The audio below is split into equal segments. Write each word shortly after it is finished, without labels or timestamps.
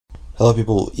Hello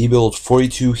people,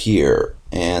 eBuild42 here,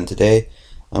 and today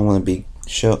I'm going to be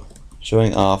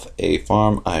showing off a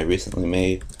farm I recently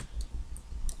made.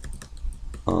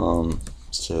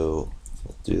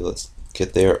 Let's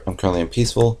get there. I'm currently in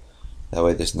peaceful, that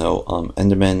way there's no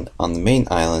Enderman on the main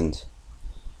island.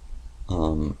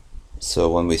 So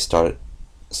when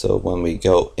we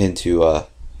go into a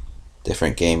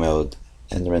different game mode,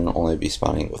 Enderman will only be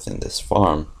spawning within this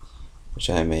farm, which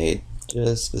I made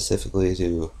just specifically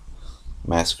to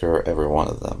massacre every one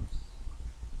of them.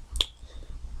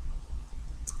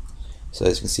 So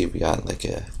as you can see, we got like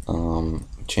a little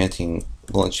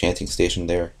enchanting station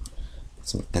there,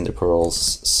 some ender pearls.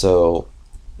 So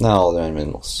not all the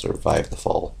endermen will survive the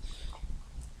fall,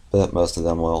 but most of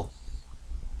them will.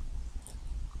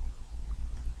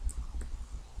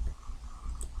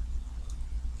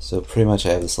 So pretty much I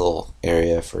have this little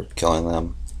area for killing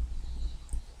them.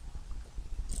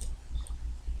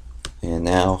 And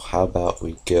now, how about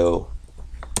we go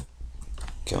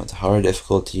into hard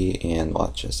difficulty and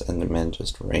watch this Enderman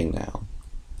just rain down.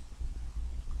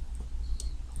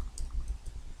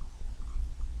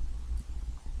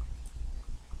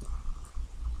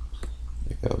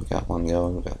 There we go, we got one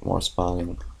going, we got more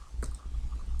spawning.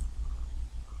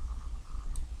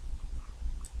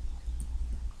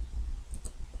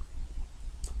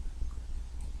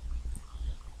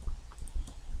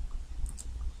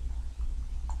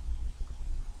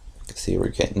 See,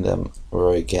 we're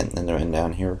already getting Endermen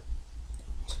down here.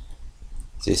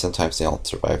 See, sometimes they don't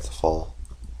survive the fall.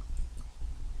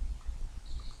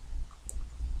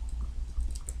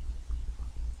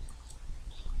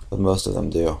 But most of them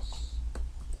do.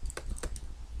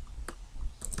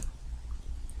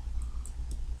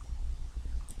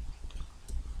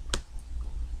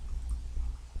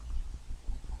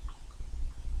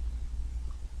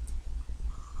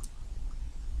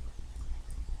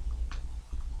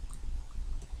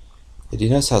 Do you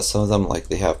notice how some of them, like,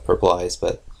 they have purple eyes,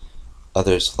 but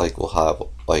others, like, will have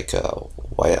like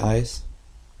white eyes?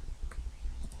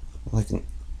 Like an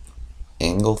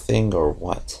angle thing or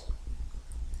what?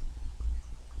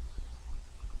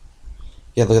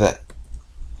 Yeah, look at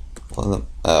that. One of them.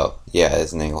 Oh, yeah,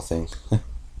 it's an angle thing.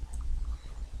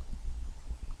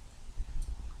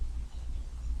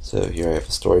 So here I have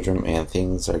a storage room, and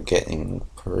things are getting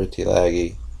pretty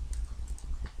laggy.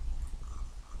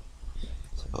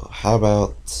 So how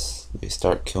about we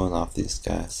start killing off these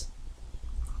guys?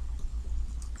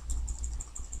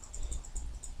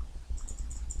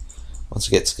 Once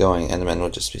it gets going, Endermen will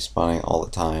just be spawning all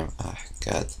the time. Ah,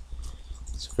 God.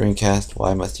 Screencast,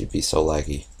 why must you be so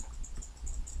laggy?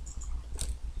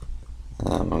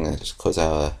 I'm gonna just close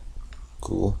out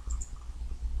cool.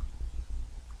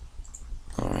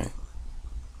 Alright.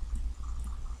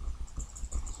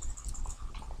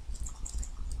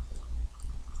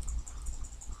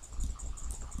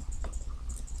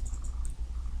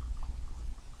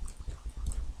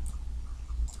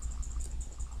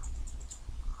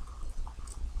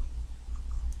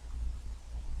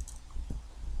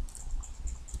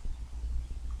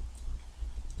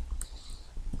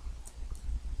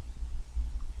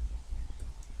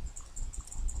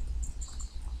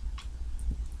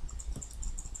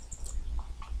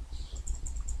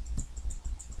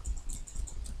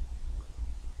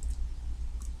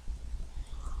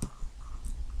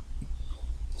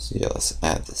 So yeah, let's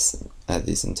add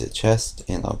these into the chest,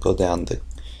 and I'll go down the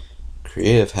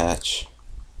creative hatch,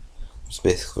 which is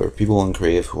basically for people in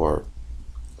creative who are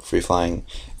free flying.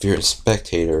 If you're a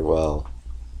spectator, well,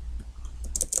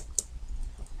 it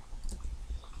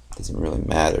doesn't really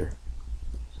matter.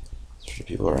 It's for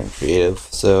people who are in creative.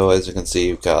 So as you can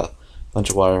see, we've got a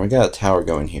bunch of water, and we got a tower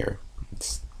going here.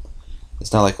 It's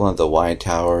not like one of the wide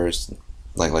towers,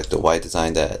 like the wide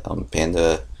design that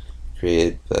Panda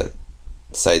created, but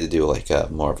decided to do like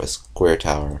more of a square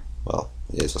tower. Well,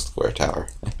 it is a square tower.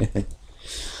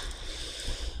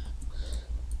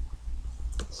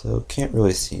 So can't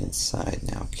really see inside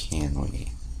now, can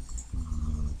we?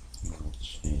 I'll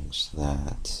change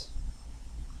that.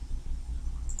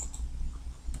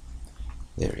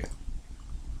 There we go.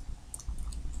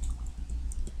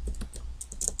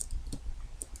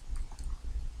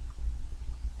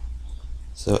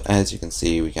 So as you can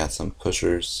see, we got some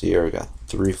pushers here. We got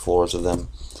 3 floors of them,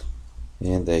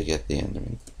 and they get the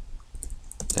Enderman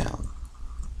down.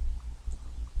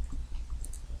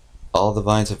 All the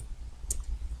vines have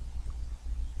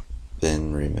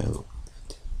been removed.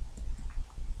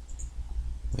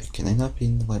 Wait, can they not be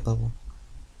in the light level?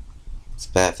 It's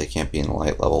bad if they can't be in the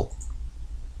light level.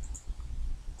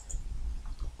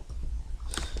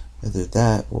 Either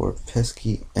that or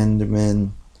pesky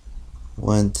Enderman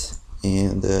went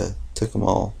and took them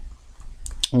all.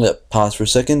 I'm gonna pause for a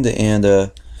second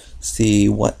and see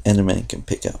what Enderman can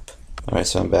pick up. Alright,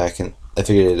 so I'm back and I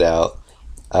figured it out.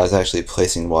 I was actually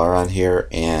placing water on here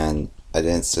and I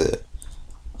didn't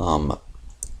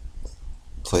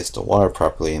place the water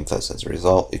properly, and thus as a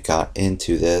result it got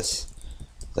into this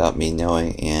without me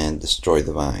knowing and destroyed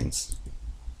the vines.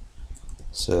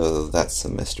 So that's the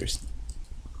mystery.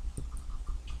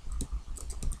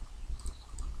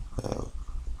 Oh.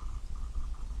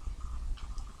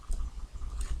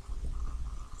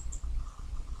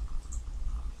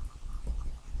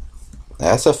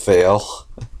 That's a fail.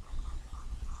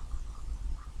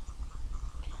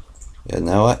 You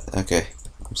know what? Okay,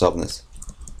 I'm solving this.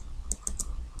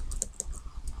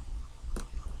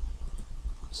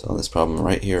 Solving this problem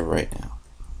right here, right now.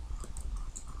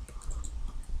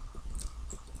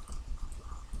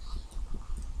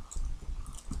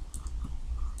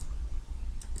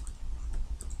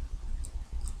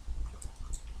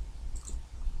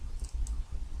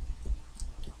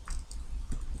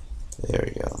 There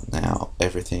we go. Now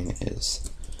everything is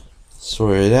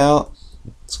sorted out.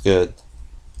 It's good.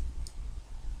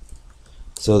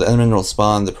 So the Enderman will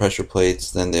spawn the pressure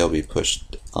plates, then they'll be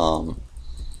pushed down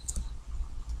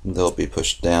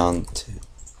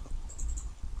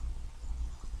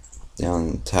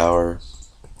the tower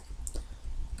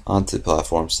onto the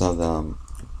platform. Some of them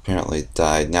apparently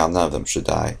died. Now none of them should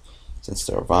die since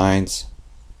there are vines.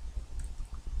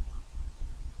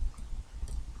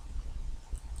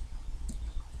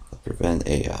 Prevent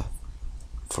a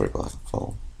 40 block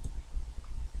fall.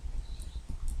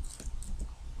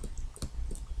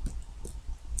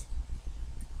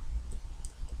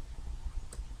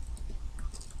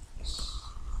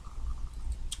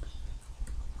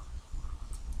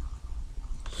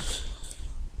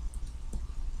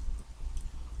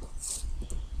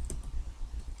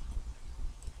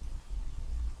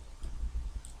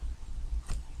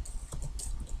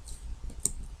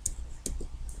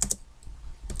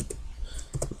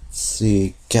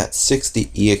 See, got 60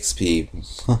 EXP.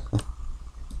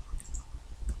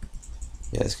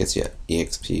 Yeah, this gets you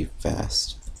EXP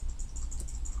fast.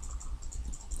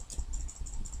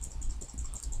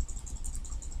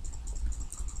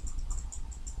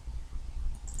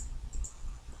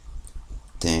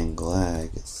 Dang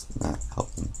lag is not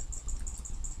helping.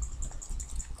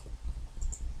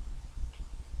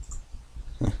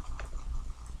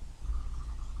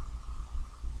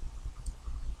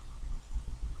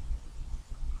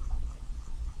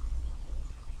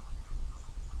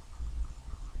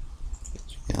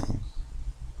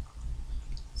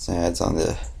 Ads on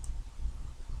the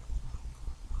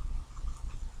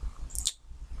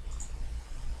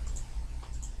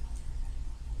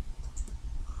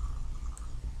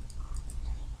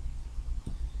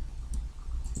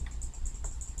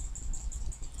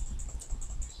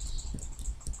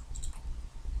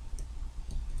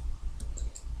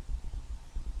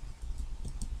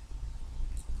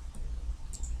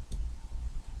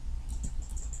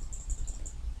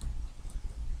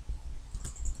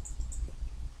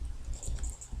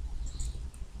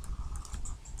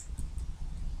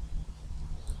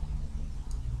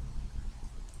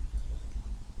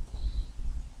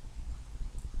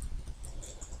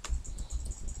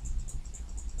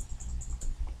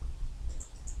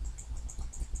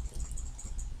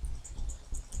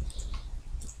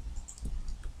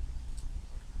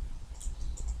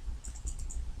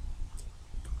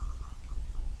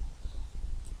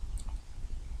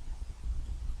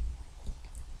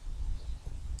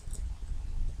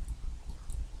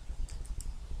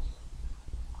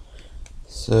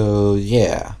So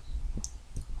yeah,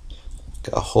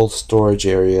 got a whole storage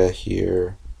area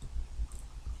here.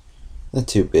 Not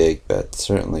too big, but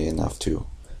certainly enough to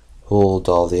hold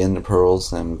all the ender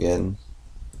pearls I'm getting.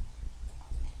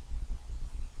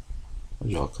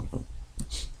 Where'd y'all come from?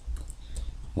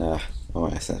 I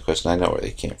want to ask that question. I know where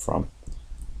they came from.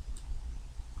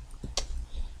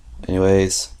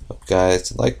 Anyways, hope you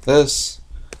guys like this.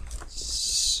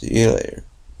 See you later.